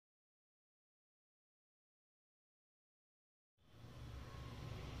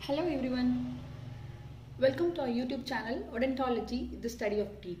Hello everyone, welcome to our YouTube channel Odontology, the study of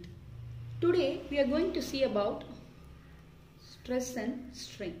teeth. Today we are going to see about stress and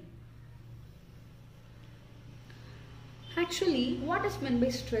strain. Actually, what is meant by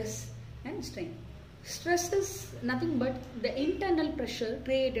stress and strain? Stress is nothing but the internal pressure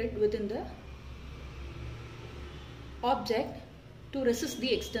created within the object to resist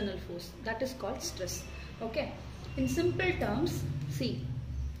the external force. That is called stress. Okay. In simple terms, see,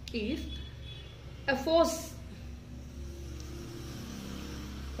 if a force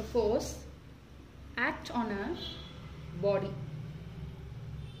acts on a body,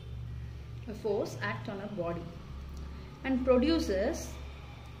 and produces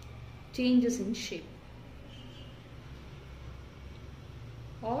changes in shape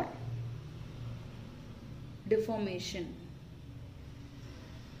or deformation.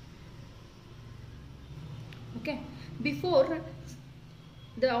 Okay, before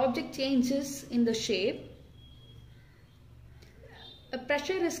the object changes in the shape, a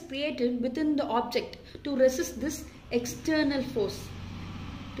pressure is created within the object to resist this external force,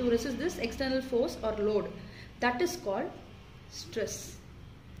 or load. That is called stress.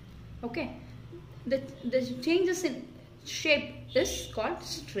 Okay, the changes in shape is called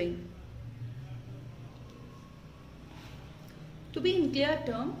strain. To be in clear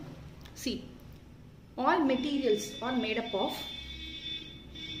term, see, all materials are made up of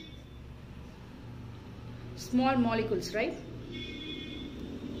small molecules, right?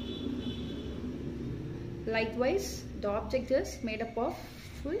 Likewise, the object is made up of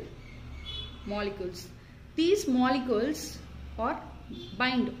full molecules. These molecules are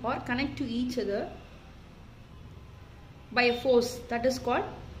bind or connect to each other by a force that is called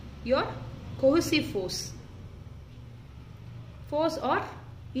your cohesive force or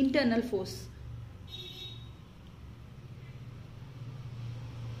internal force.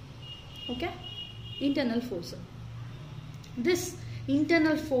 Okay, internal force. This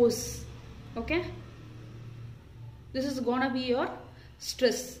internal force, okay, this is gonna be your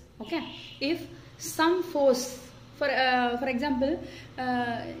stress. Okay, if some force, for example,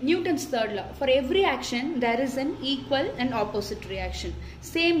 Newton's third law, for every action there is an equal and opposite reaction.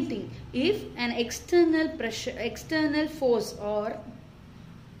 Same thing, if an external force or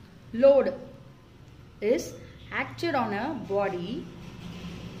load is acted on a body,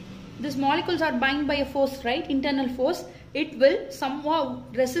 these molecules are bound by a force, right? Internal force. It will somehow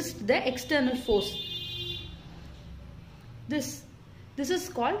resist the external force. This is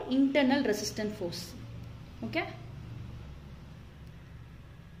called internal resistant force. Okay?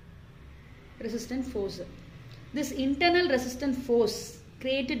 Resistant force. This internal resistant force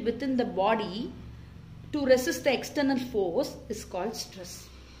created within the body to resist the external force is called stress.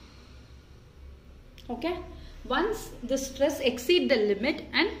 Okay? Once the stress exceeds the limit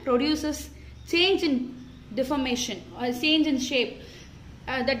and produces change in deformation or change in shape,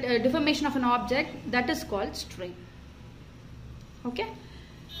 deformation of an object, that is called strain. Okay.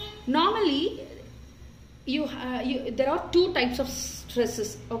 Normally, there are two types of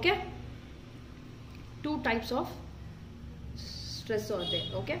stresses. Okay. Two types of stress are there.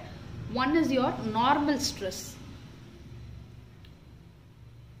 Okay. One is your normal stress,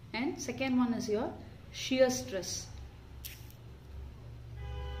 and second one is your shear stress.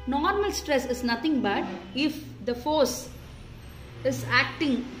 Normal stress is nothing but if the force is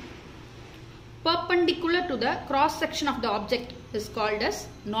acting perpendicular to the cross section of the object is called as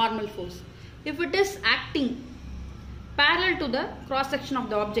normal force. If it is acting parallel to the cross section of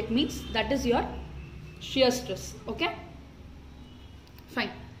the object, means that is your shear stress. Okay,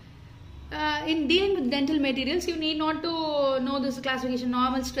 fine. In dealing with dental materials, you need not to know this classification,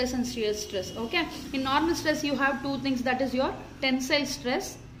 normal stress and shear stress. Okay, in normal stress you have two things, that is your tensile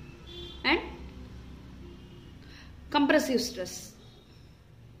stress and compressive stress.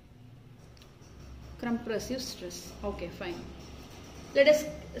 Okay, fine. Let us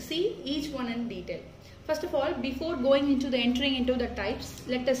see each one in detail. First of all, before entering into the types,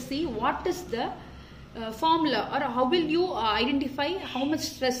 let us see what is the formula, or how will you identify how much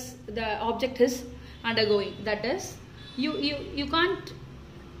stress the object is undergoing. That is, you can't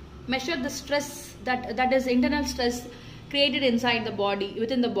measure the stress that is internal stress created inside the body,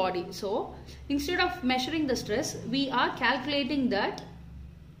 within the body. So instead of measuring the stress, we are calculating that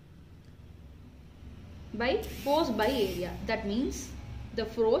by force by area. That means the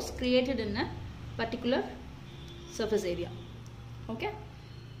force created in a particular surface area. Okay,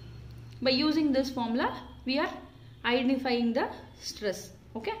 by using this formula we are identifying the stress.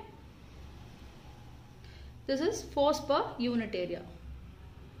 Okay, this is force per unit area.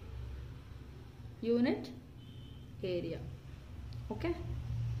 Okay,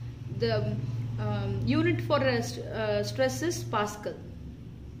 the unit for stress is Pascal.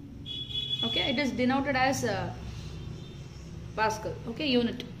 Okay, it is denoted as Pascal. Okay,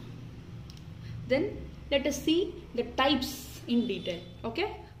 unit. Then let us see the types in detail.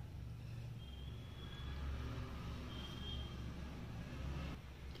 Okay.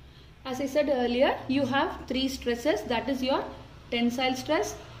 As I said earlier, you have three stresses, that is your tensile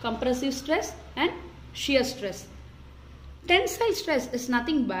stress, compressive stress and shear stress. Tensile stress is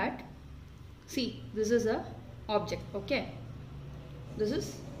nothing but, see, this is a object, okay. This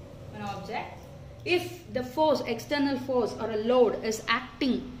is an object. If the force, external force or a load is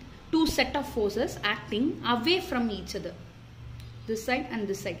acting, two set of forces acting away from each other, this side and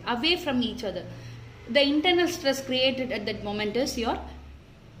this side, away from each other, the internal stress created at that moment is your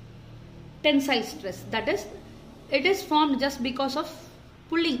tensile stress. That is, it is formed just because of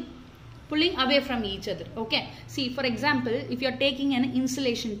pulling away from each other. Okay, see, for example, if you are taking an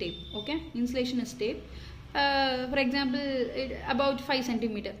insulation tape, okay, insulation is tape, for example, about 5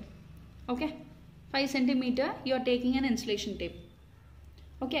 centimeter, okay, 5 centimeter you are taking an insulation tape.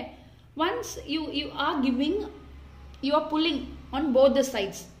 Okay, once you are pulling on both the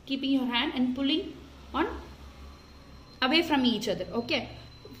sides, keeping your hand and pulling on away from each other. Okay,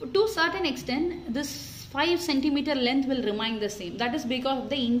 to a certain extent this 5 centimeter length will remain the same. That is because of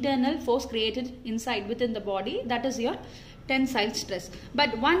the internal force created inside within the body, that is your tensile stress.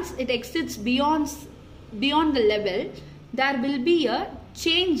 But once it exceeds beyond the level, there will be a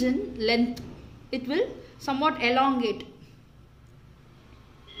change in length. It will somewhat elongate.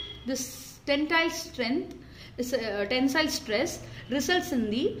 This tensile stress results in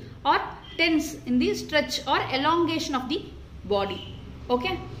the stretch or elongation of the body.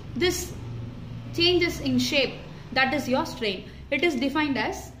 Okay, this changes in shape, that is your strain. It is defined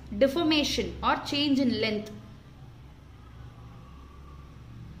as deformation or change in length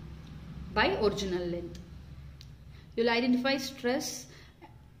by original length. You will identify stress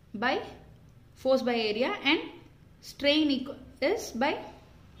by force by area and strain is by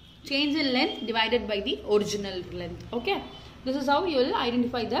change in length divided by the original length. Okay, this is how you will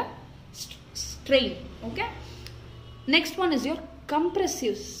identify the strain. Okay, next one is your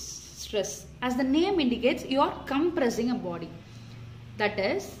compressive stress. As the name indicates, you are compressing a body. That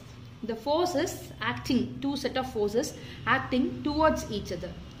is, the forces acting, two set of forces acting towards each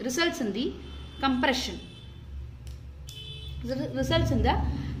other, results in the compression. Results in the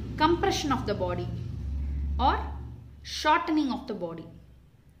compression of the body or shortening of the body.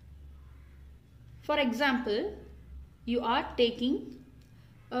 For example, you are taking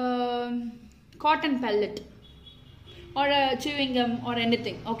cotton pellet or a chewing gum or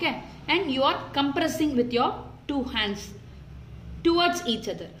anything, okay, and you are compressing with your two hands towards each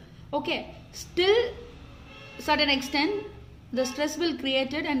other. Okay, still certain extent the stress will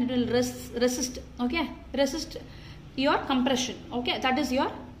created and it will resist, okay, resist your compression. Okay, that is your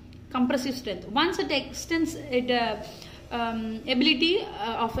compressive strength. Once it extends the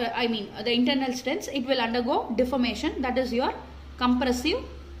internal strength, it will undergo deformation. That is your compressive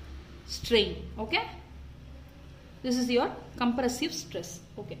strain. Okay, this is your compressive stress.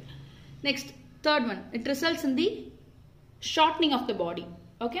 Okay, next, third one, it results in the shortening of the body.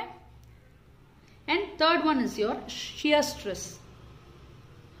 Okay, and third one is your shear stress.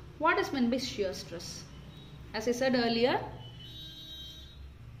 What is meant by shear stress? As I said earlier,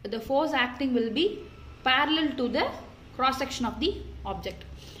 the force acting will be parallel to the cross section of the object.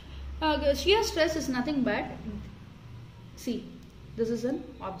 Shear stress is nothing but, see, this is an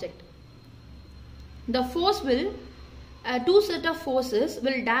object. The force will, two set of forces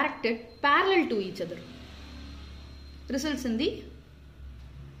will direct it parallel to each other. Results in the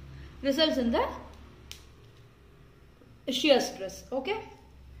shear stress. Okay.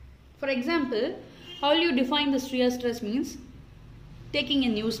 For example, how you define the shear stress means taking a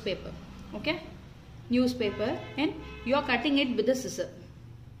newspaper. Okay, newspaper, and you are cutting it with a scissor.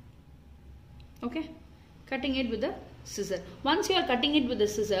 Okay, cutting it with a scissor. Once you are cutting it with a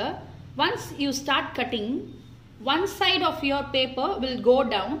scissor, once you start cutting, one side of your paper will go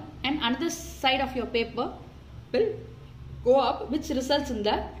down and another side of your paper will go up, which results in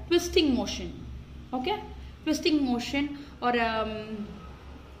the twisting motion. Okay, twisting motion or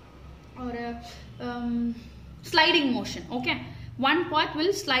sliding motion. Okay, one part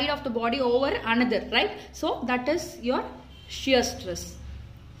will slide off the body over another, right? So that is your shear stress.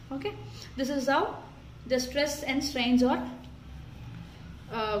 Okay, this is how the stress and strains are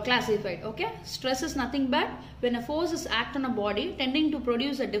classified. Okay, stress is nothing but when a force is act on a body tending to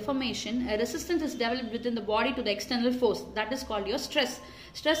produce a deformation, a resistance is developed within the body to the external force. That is called your stress.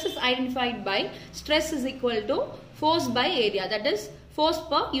 Stress is identified by stress is equal to force by area. That is, force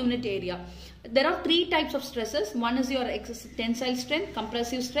per unit area. There are three types of stresses. One is your tensile strength,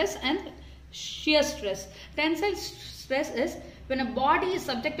 compressive stress and shear stress. Tensile stress is when a body is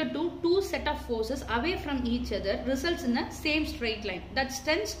subjected to two set of forces away from each other, results in a same straight line that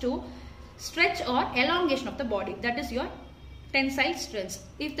tends to stretch or elongation of the body. That is your tensile stress.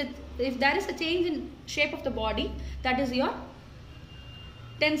 If there is a change in shape of the body, that is your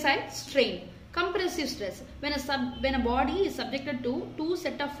tensile strain. Compressive stress, when a body is subjected to two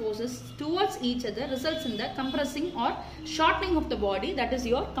set of forces towards each other, results in the compressing or shortening of the body. That is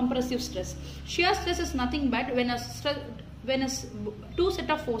your compressive stress. Shear stress is nothing but when two set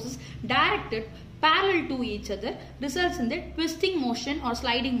of forces directed parallel to each other results in the twisting motion or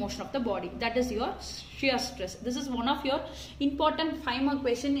sliding motion of the body. That is your shear stress. This is one of your important 5-mark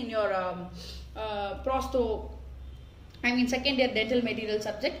question in your second year dental material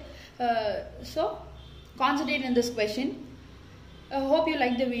subject. So concentrate in this question. Hope you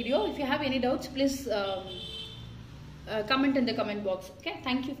like the video. If you have any doubts, please comment in the comment box. Okay,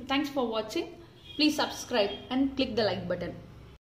 thank you. Thanks for watching. Please subscribe and click the like button.